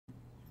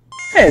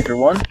Hey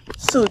everyone,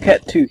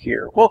 SillyCat2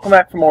 here. Welcome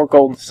back for more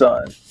Golden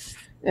Sun.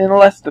 In the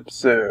last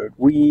episode,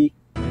 we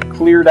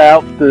cleared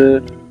out the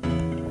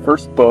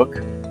first book,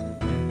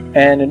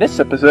 and in this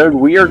episode,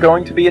 we are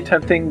going to be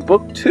attempting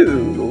Book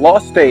 2, The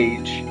Lost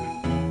Age.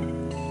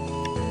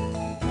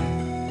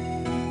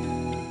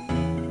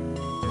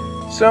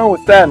 So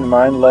with that in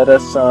mind, let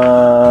us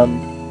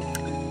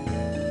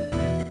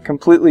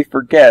completely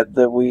forget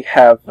that we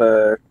have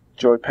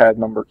joypad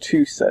number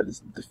 2 set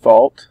as the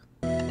default.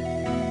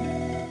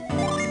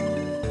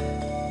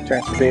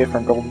 Transfer data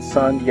from Golden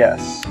Sun,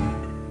 yes.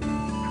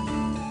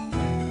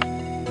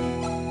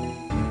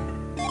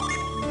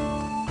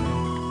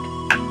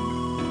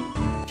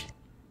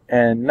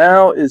 And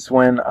now is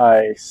when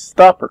I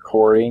stop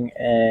recording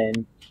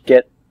and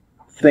get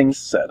things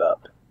set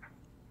up.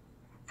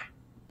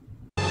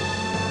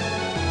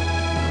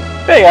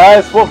 Hey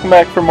guys, welcome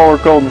back for more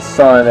Golden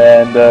Sun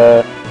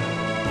and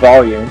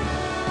volume.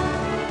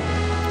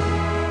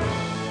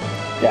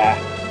 Yeah.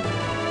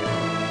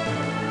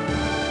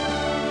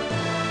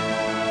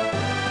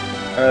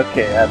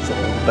 Okay, that's a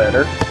little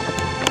better.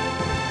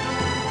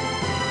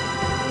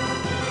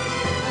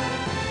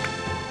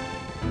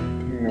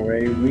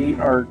 Anyway, we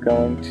are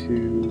going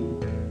to...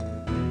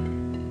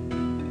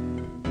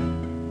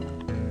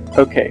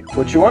 Okay,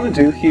 what you want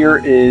to do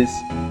here is,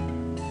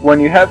 when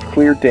you have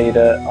clear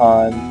data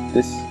on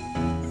this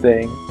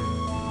thing,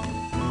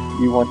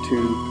 you want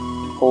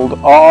to hold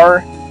R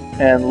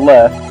and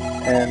left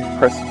and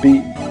press B.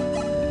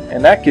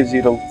 And that gives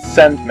you the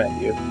send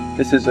menu.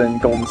 This is in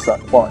Golden Sun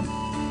 1.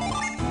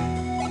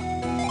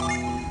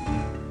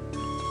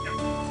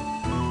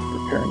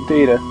 Preparing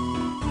data.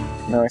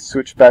 Now I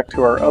switch back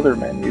to our other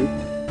menu,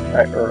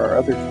 or our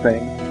other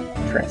thing,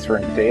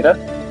 transferring data.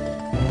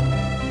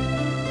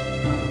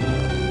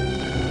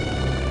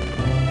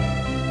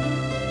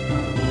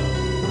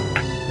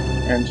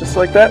 And just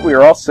like that, we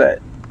are all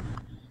set.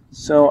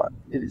 So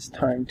it is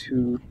time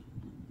to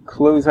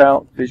close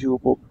out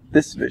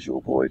this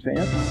Visual Boy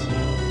Advance.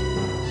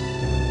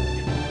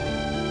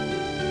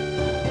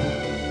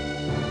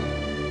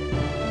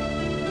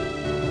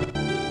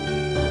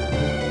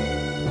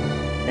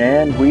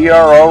 And we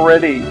are all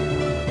ready.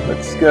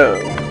 Let's go.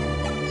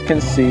 As you can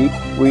see,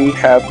 we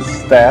have the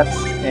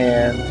stats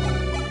and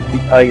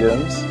the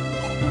items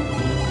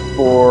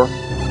for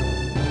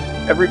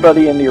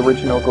everybody in the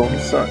original Golden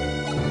Sun.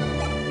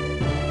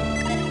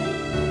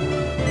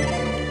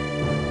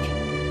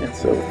 And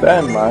so with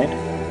that in mind,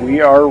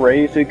 we are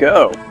ready to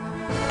go.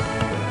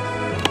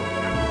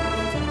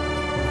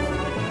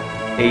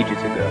 Ages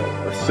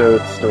ago, or so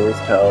the stories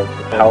tell,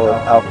 the power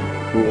of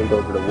alchemy ruled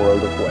over the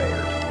world of Laird.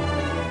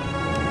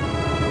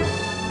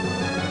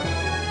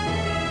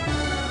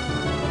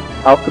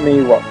 Alchemy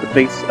wrought the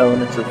base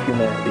elements of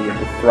humanity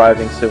into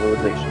thriving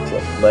civilizations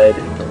like lead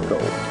and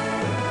gold.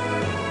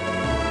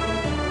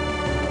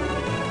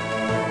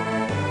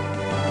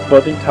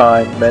 But in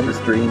time, men's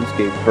dreams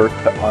gave birth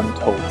to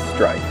untold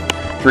strife.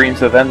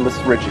 Dreams of endless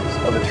riches,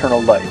 of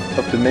eternal life,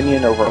 of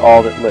dominion over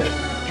all that lived.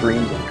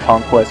 Dreams of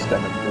conquest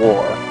and of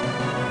war.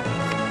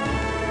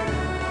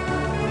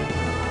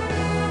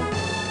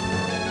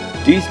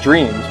 These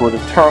dreams would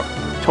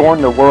have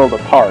torn the world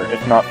apart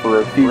if not for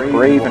a few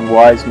brave and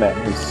wise men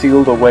who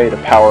sealed away the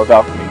power of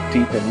alchemy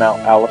deep in Mount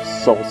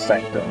Aleph's soul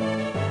sanctum.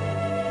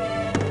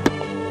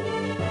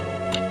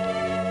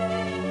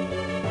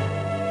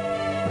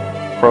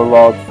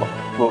 Prologue,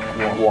 Book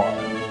 1.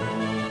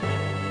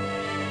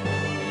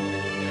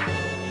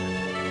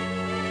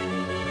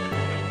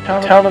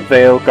 The town of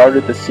Vale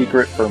guarded the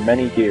secret for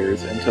many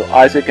years until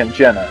Isaac and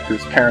Jenna,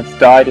 whose parents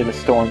died in a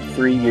storm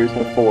 3 years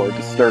before,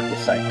 disturbed the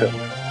sanctum.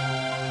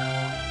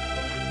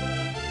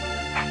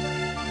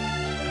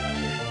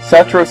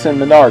 Satros and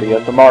Minardi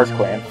of the Mars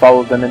clan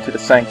followed them into the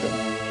sanctum.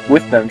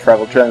 With them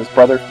traveled Jenna's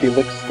brother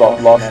Felix,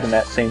 lost in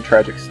that same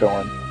tragic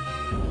storm.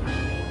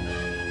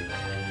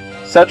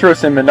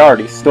 Satros and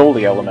Minardi stole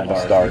the elemental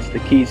stars, the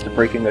keys to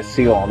breaking the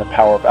seal on the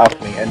power of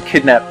alchemy, and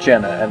kidnapped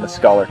Jenna and the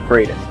scholar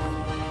Kraden.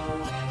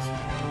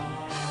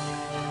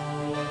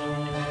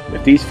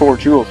 If these 4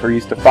 jewels were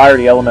used to fire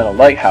the elemental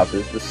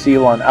lighthouses, the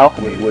seal on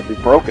alchemy would be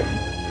broken.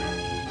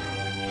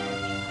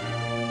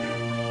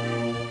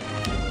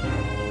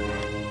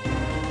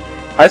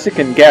 Isaac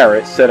and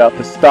Garrett set out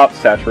to stop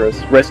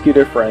Satros, rescue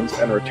their friends,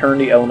 and return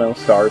the elemental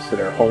stars to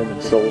their home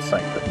in Soul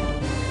Sanctum.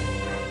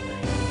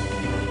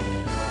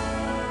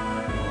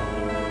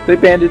 They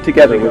banded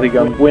together with a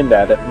young wind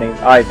adept named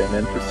Ivan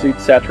and pursued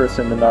Satros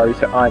and Minardi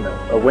to Imo,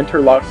 a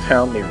winterlocked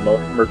town near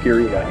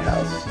Mercury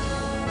Lighthouse.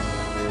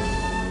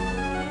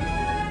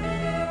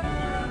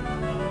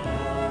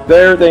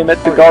 There they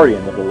met the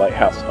guardian of the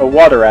lighthouse, a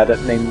water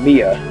adept named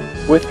Mia.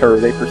 With her,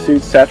 they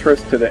pursued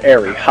Satros to the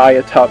Eyrie, high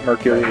atop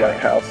Mercury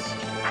Lighthouse.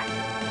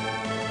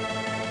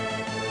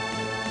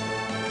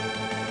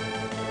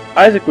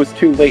 Isaac was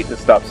too late to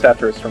stop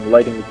Satros from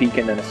lighting the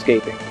beacon and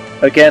escaping.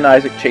 Again,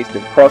 Isaac chased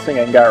him, crossing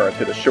Angara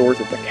to the shores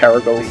of the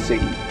Caragol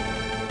Sea.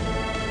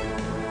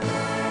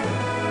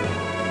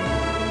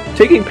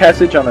 Taking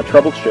passage on a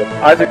troubled ship,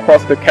 Isaac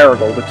crossed the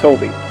Caragol to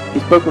Tolby, He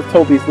spoke with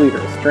Toby's leader,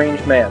 a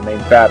strange man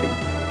named Babby.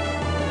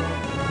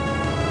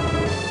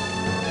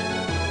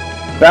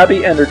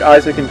 Babby entered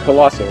Isaac and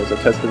Colosso as a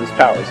test of his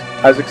powers.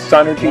 Isaac's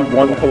synergy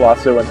won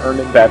Colosso and earned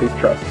him Babby's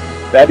trust.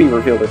 Babby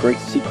revealed a great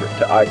secret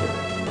to Isaac.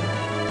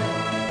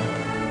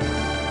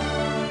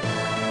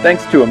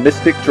 Thanks to a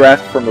mystic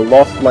draft from the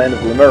lost land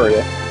of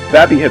Lemuria,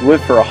 Babby had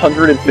lived for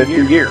 150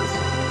 years.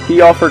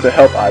 He offered to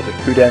help Isaac,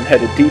 who then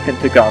headed deep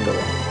into Gondola.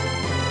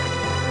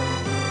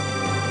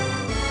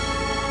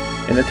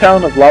 In the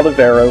town of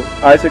Lalivero,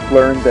 Isaac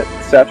learned that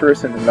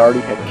Satyrus and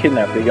Minardi had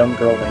kidnapped a young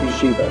girl named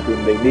Sheba,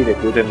 whom they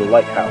needed within the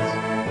lighthouse.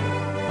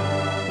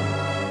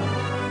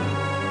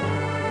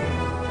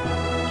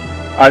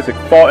 Isaac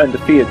fought and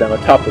defeated them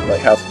atop the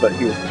lighthouse, but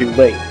he was too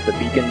late. The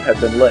beacon had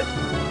been lit.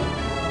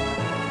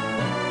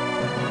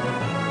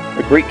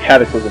 A great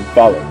cataclysm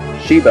followed.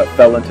 Sheba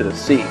fell into the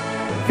sea.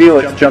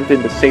 Felix jumped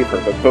in to save her,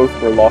 but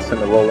both were lost in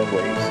the rolling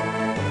waves.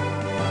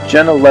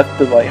 Jenna left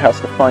the lighthouse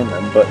to find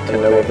them, but to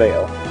no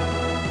avail.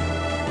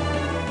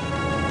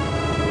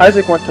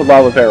 Isaac went to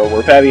Lalivero,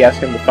 where Babby asked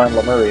him to find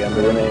Lemuria and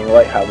the remaining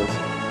lighthouses.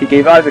 He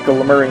gave Isaac a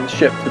Lemurian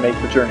ship to make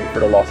the journey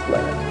for the Lost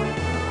Land.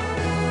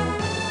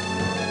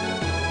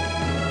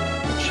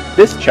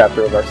 This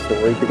chapter of our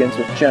story begins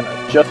with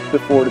Jenna, just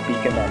before the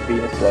beacon on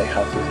Venus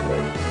Lighthouse is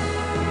lit.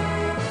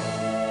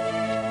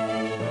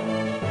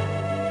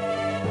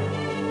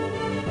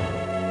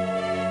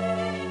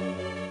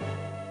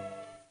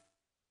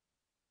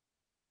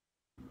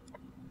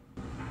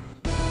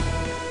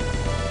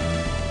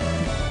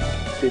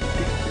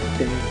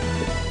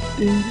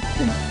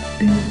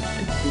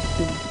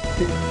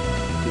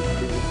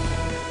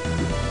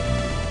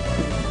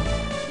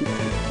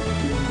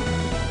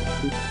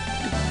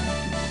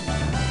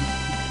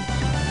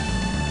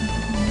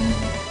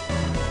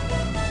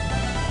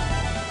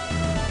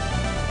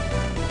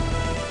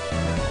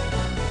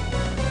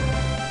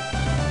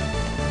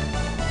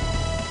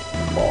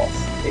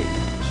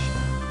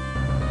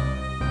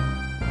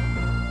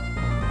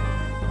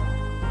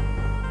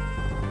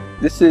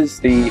 This is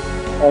the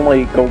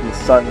only Golden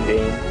Sun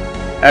game.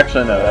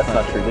 Actually, no, that's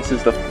not true. This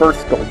is the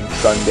first Golden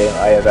Sun game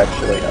I have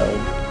actually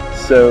owned.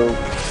 So,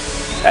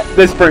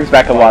 this brings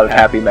back a lot of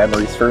happy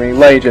memories for me.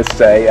 Let me just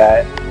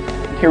say,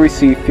 here we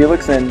see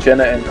Felix and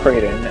Jenna and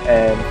Kraden,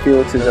 and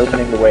Felix is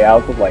opening the way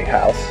out of the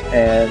lighthouse,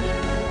 and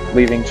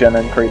leaving Jenna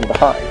and Kraden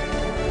behind.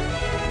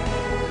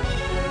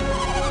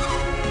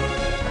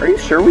 Are you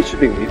sure we should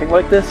be leaving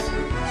like this?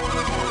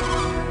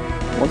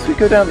 Once we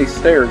go down these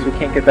stairs, we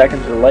can't get back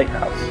into the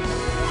lighthouse.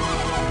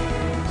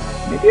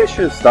 Maybe I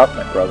should have stopped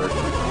my brother.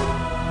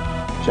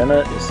 Jenna,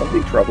 is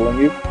something troubling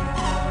you?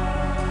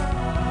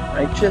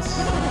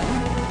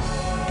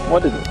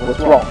 What is it? What's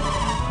wrong?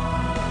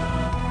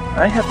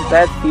 I have a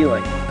bad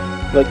feeling.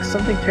 Like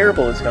something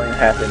terrible is going to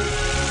happen.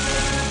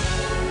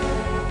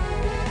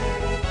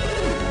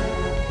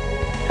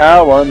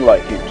 How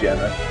unlike you,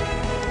 Jenna.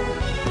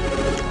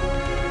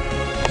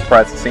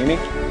 Surprised to see me?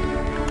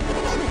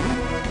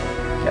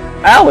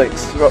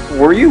 Alex,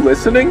 were you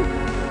listening?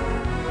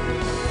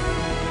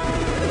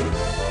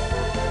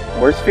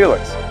 Where's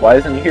Felix? Why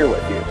isn't he here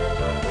with you?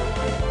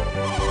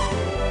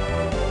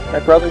 My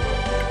brother?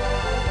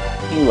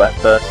 He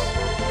left us.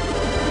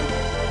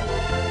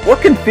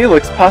 What can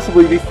Felix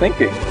possibly be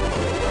thinking?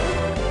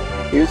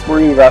 He was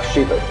worried about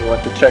Sheba. He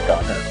went to check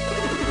on her.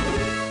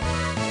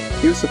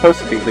 He was supposed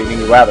to be leading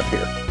you out of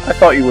here. I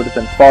thought you would have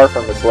been far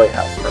from this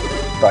lighthouse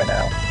by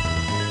now.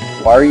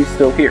 Why are you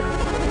still here?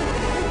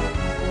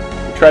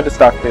 He tried to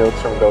stop Felix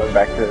from going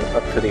back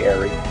up to the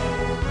Eyrie.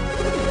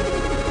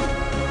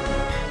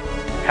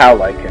 How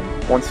like him.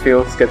 Once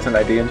Felix gets an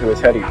idea into his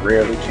head, he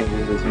rarely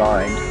changes his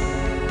mind.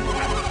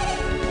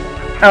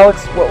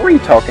 Alex, what were you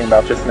talking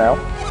about just now?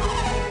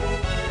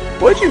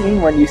 What did you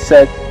mean when you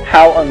said,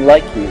 how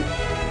unlike you?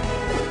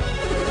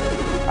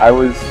 I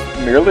was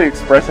merely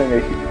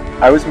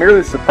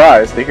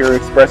surprised to hear you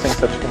expressing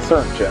such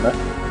concern, Jenna.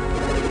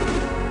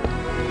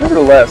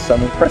 Nevertheless,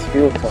 I'm impressed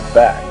Felix went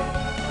back.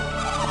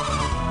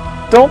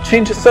 Don't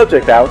change the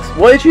subject, Alex.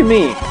 What did you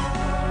mean?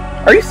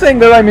 Are you saying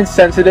that I'm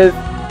insensitive?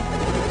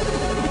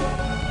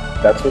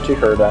 That's what you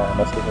heard, I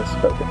must have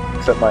misspoken.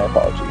 Accept my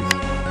apologies.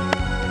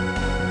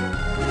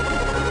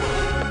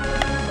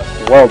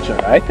 Well,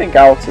 Jenna, I think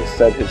Alex has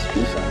said his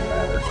piece on the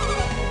matter.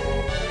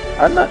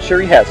 I'm not sure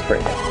he has,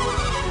 Kraden.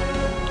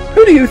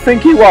 Who do you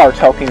think you are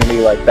talking to me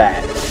like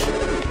that?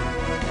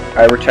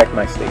 I retract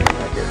my statement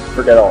right here.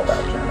 Forget all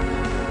about it, Jenna.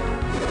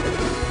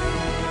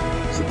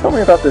 So tell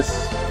me about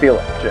this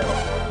feeling, Jenna.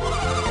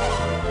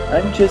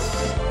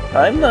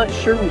 I'm not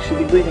sure we should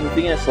be leaving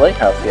Venus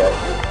Lighthouse yet.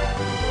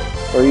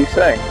 What are you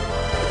saying?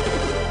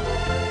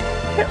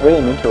 I can't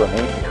really mean to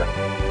remain here.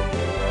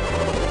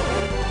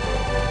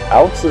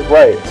 Alex is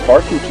right. It's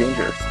far too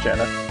dangerous,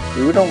 Jenna.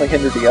 We would only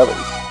hinder the others.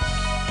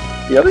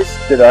 The others?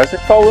 Did Isaac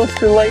follow us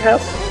to the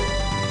lighthouse?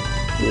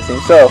 It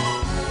seems so.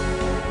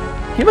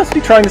 He must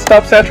be trying to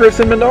stop Satyrus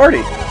and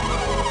Minardi.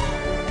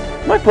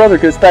 If my brother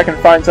goes back and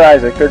finds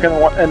Isaac, they're going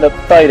to end up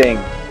fighting.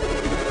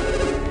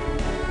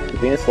 The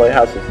Venus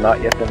Lighthouse has not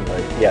yet been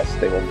lit. Yes,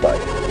 they will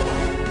fight.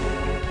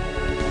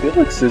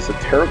 Felix is a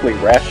terribly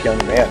rash young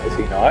man, is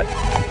he not?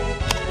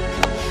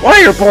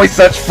 Why are boys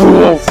such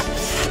fools?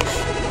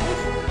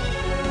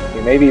 He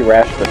may be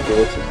rash, but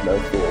Felix is no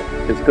fool.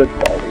 His good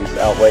qualities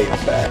outweigh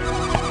his bad.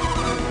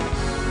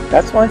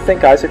 That's why I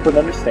think Isaac would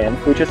understand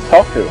if we just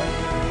talked to him.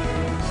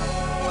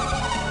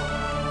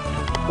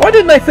 Why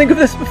didn't I think of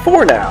this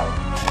before now?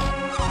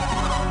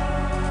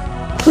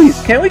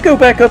 Please, can't we go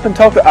back up and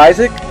talk to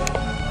Isaac?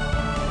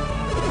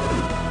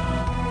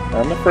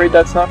 I'm afraid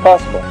that's not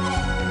possible.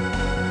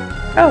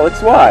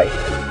 Alex, why?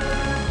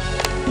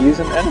 He is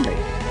an enemy.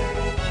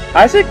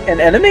 Isaac, an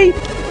enemy?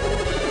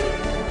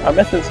 Our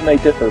methods may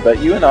differ, but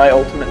you and I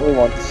ultimately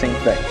want the same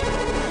thing.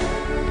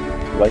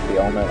 To light the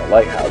elemental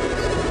lighthouses.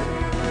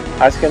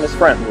 Isaac and his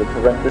friend would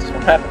prevent this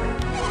from happening.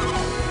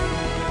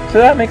 So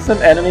that makes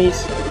them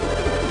enemies?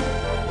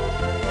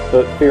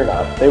 But fear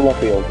not, they won't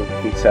be able to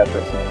defeat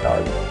Satros in the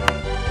garden.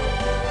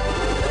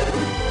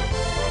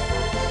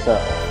 So,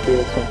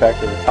 Felix went back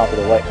to the top of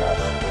the lighthouse.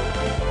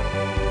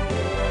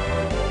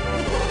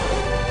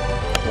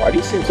 Why do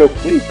you seem so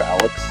pleased,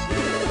 Alex?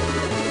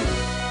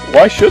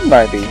 Why shouldn't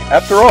I be?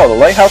 After all, the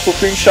lighthouse will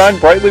soon shine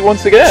brightly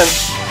once again!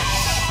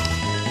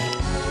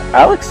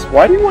 Alex,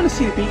 why do you want to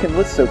see the beacon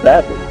lit so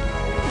badly?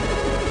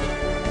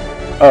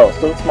 Oh,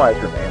 so it's my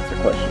turn to answer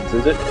questions,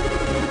 is it?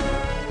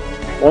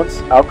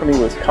 Once, alchemy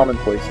was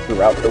commonplace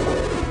throughout the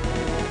world.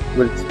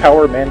 With its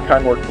power,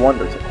 mankind worked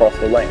wonders across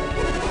the land.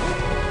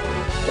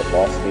 The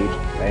lost age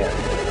of man.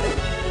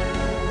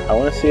 I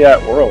want to see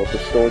that world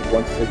restored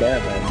once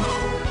again, and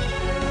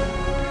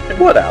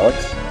what,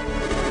 Alex?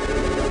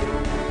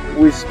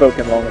 We've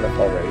spoken long enough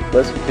already.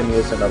 Let's continue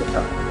this another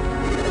time.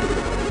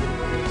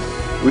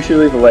 We should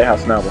leave the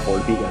lighthouse now before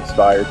the beacon is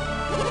fired.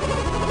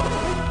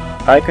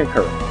 I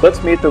concur.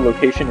 Let's meet at the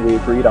location we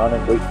agreed on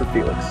and wait for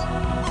Felix.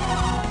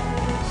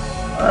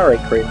 Alright,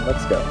 Kraden,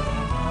 let's go.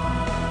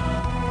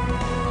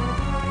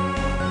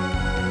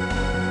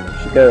 There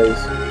she goes.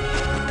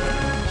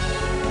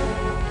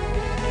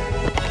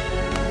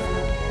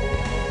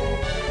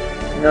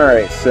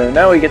 Alright, so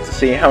now we get to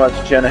see how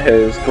much Jenna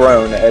has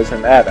grown as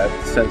an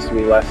adept since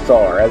we last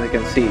saw her. As you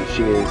can see,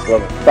 she is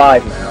level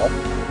 5 now.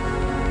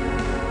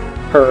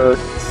 Her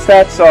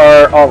stats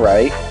are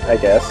alright, I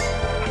guess.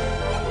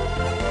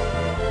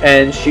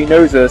 And she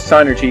knows a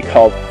synergy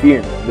called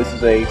Fume. This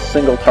is a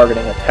single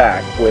targeting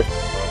attack with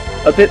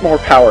a bit more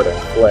power than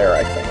Flare,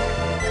 I think.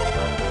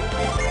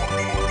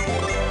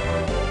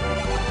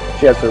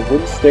 She has her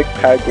Wooden Stick,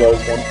 Pad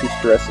Gloves, 1-2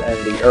 Stress, and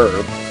the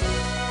Herb.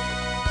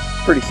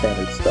 Pretty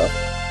standard stuff.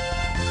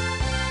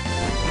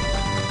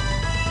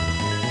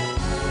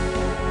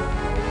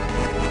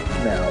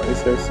 Now,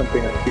 is there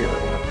something up here?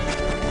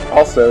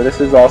 Also, this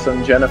is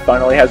awesome. Jenna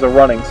finally has a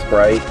running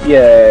sprite.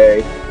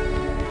 Yay!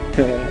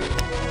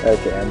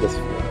 Okay, I'm just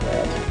fooling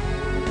around.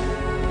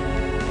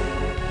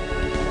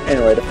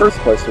 Anyway, the first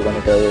place we're going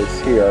to go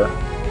is here.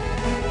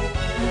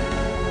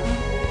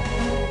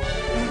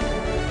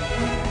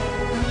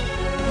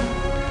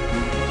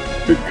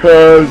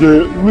 Because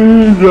it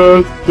leads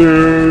us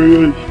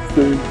to this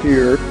thing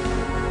here,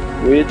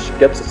 which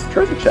gets us a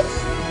treasure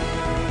chest.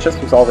 The chest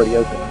was already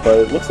open, but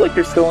it looks like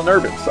there's still an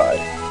herb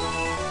inside.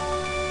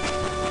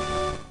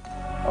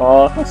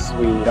 Aw, how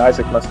sweet.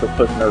 Isaac must have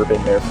put an herb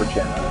in there for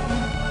Jenna.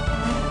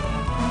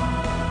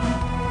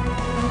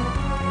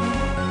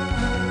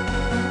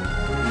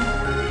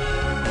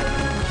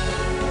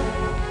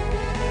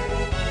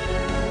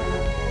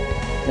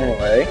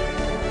 Anyway.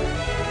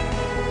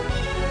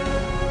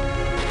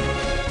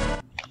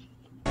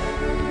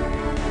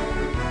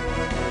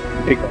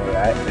 Ignore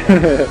that.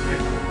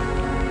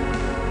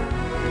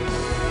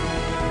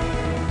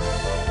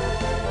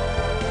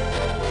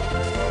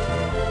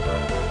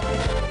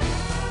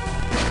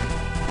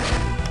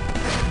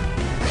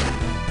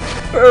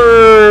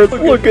 Birds!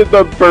 Look at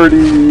the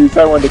birdies!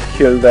 I want to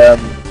kill them.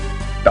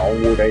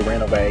 Oh, they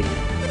ran away.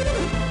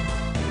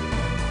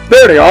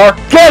 There they are!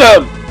 Get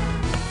them!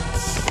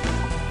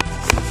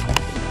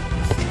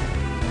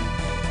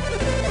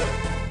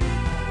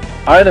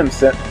 Items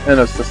sent in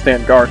us to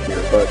stand guard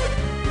here, but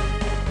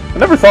I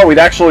never thought we'd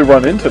actually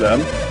run into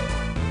them.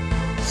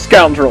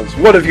 Scoundrels,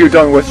 what have you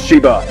done with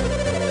Sheba?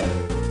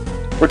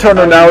 Return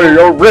her now or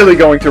you're really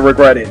going to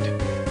regret it.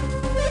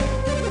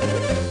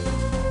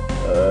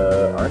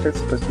 Aren't there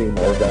supposed to be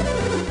more of them?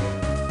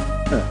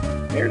 Huh.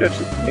 Maybe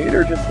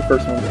they're just the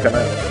first ones to come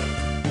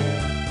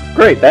out.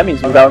 Great, that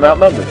means we've got them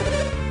outnumbered.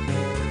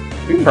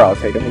 We can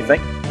probably take them, you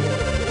think?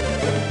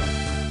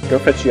 Go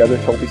fetch the other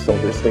Tolby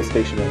soldiers, stay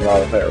stationed in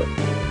Lalafera.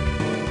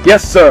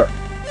 Yes, sir!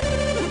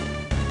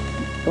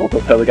 We'll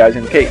go tell the guys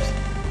in the caves.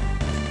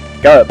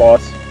 Got it,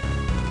 boss.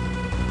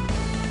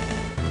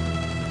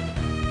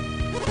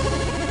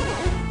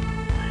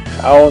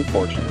 How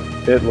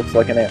unfortunate. It looks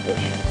like an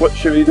ambush. What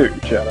should we do,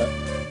 Jenna?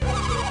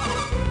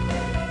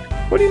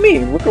 What do you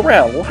mean? Look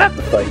around. We'll have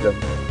to fight them.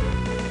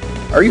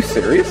 Are you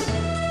serious?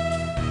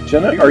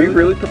 Jenna, are you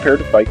really prepared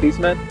to fight these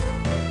men?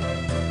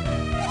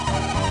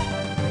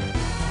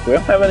 We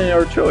don't have any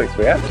other choice.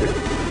 We have to.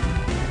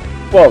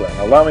 Well then,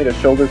 allow me to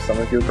shoulder some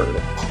of your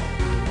burden.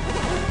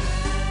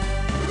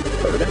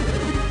 Burden?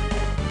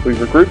 We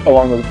regroup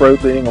along the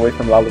road leading away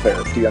from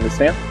Lalavera. Do you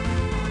understand?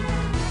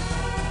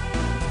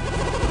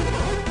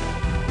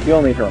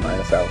 You'll need to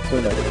remind us, Alex.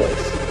 We know the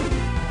place.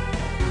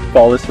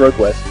 Follow this road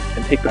west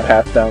and take the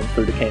path down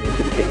through the canyon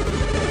to the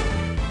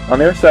cave. On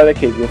the other side of the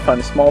cave, you'll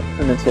find a small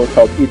peninsula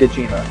called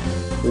Idajima.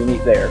 We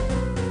meet there.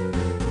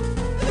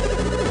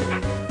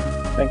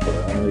 Thankfully,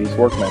 only these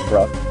workmen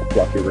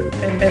block your route.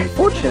 And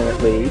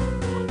fortunately,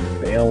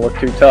 they don't look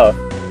too tough.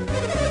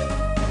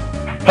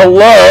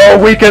 Hello!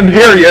 We can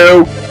hear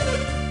you!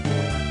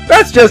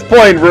 That's just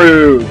plain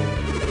rude!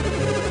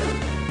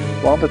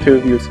 Why don't the two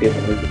of you escape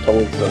and leave the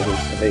Tully soldiers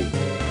to me?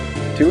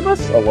 The two of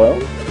us?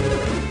 Alone?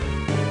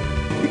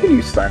 You can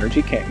use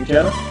Synergy, can't you,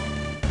 Jenna?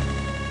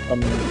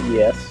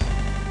 Yes.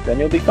 Then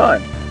you'll be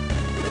fine.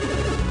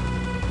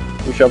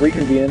 We shall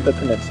reconvene at the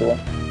peninsula.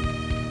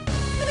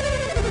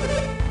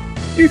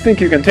 Do you think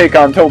you can take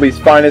on Toby's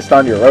finest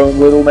on your own,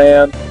 little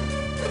man?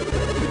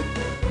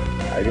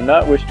 I do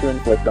not wish to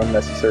inflict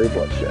unnecessary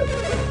bloodshed.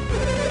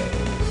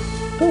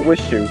 Don't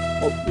wish to?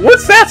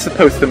 What's that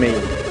supposed to mean?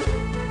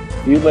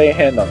 If you lay a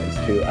hand on these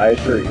two, I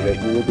assure you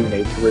that you will be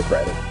made to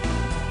regret it.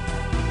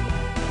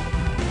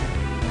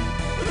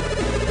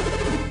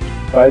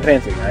 By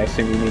advancing, I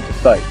assume you mean to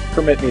fight.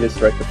 Permit me to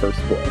strike the first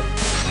blow.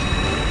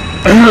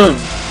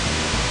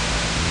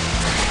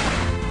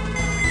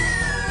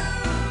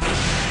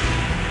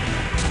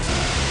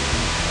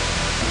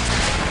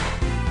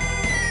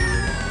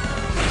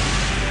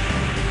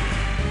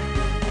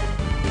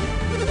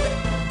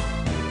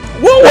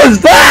 What was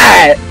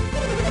that?!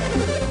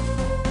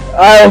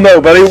 I don't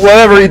know, buddy.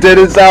 Whatever he did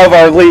is out of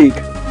our league.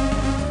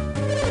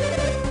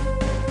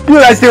 You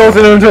guys deal with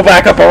it until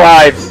backup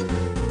arrives.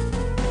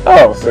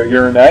 Oh, so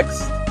you're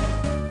next?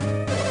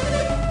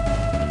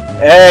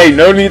 Hey,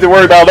 no need to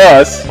worry about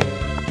us.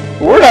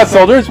 We're not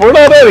soldiers, we're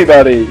not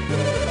anybody.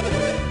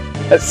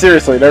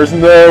 Seriously, there's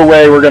no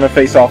way we're gonna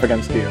face off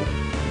against you.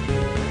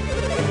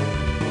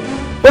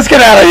 Let's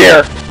get out of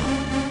here!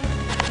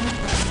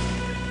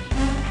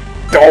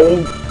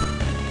 Oh.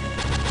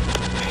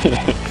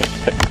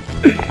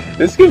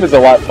 This game is a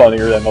lot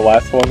funnier than the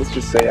last one, let's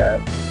just say that.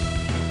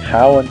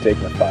 How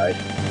undignified.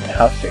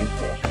 How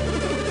shameful.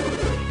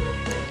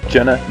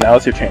 Jenna,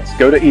 now's your chance.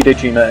 Go to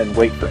Idajima and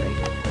wait for me.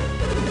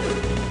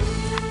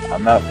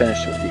 I'm not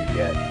finished with you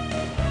yet.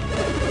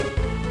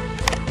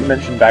 You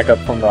mentioned backup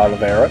from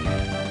Lalavera.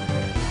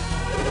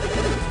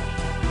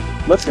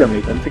 Let's go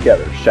meet them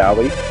together, shall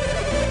we?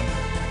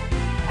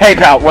 Hey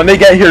pal, when they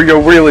get here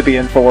you'll really be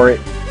in for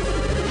it.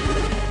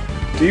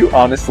 Do you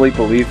honestly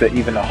believe that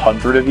even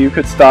 100 of you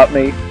could stop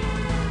me?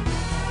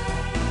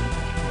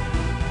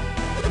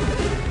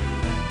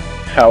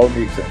 How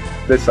amusing.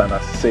 This I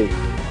must see.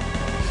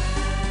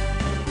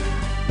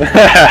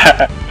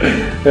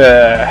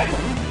 They're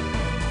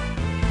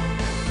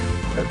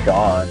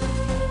gone.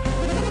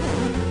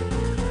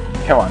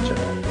 Come on,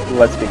 Jenna.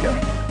 Let's be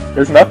going.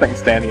 There's nothing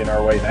standing in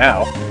our way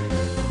now.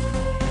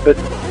 But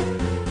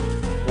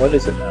what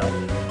is it now?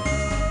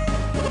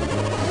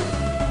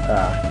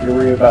 You're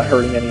worried about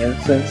hurting any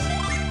innocents?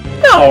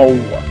 No!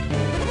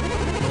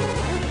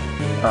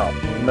 Oh,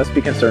 you must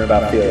be concerned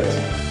about Felix.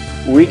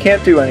 We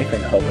can't do anything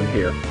to help him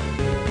here.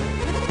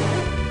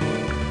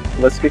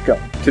 Let's get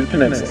going. To the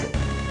peninsula.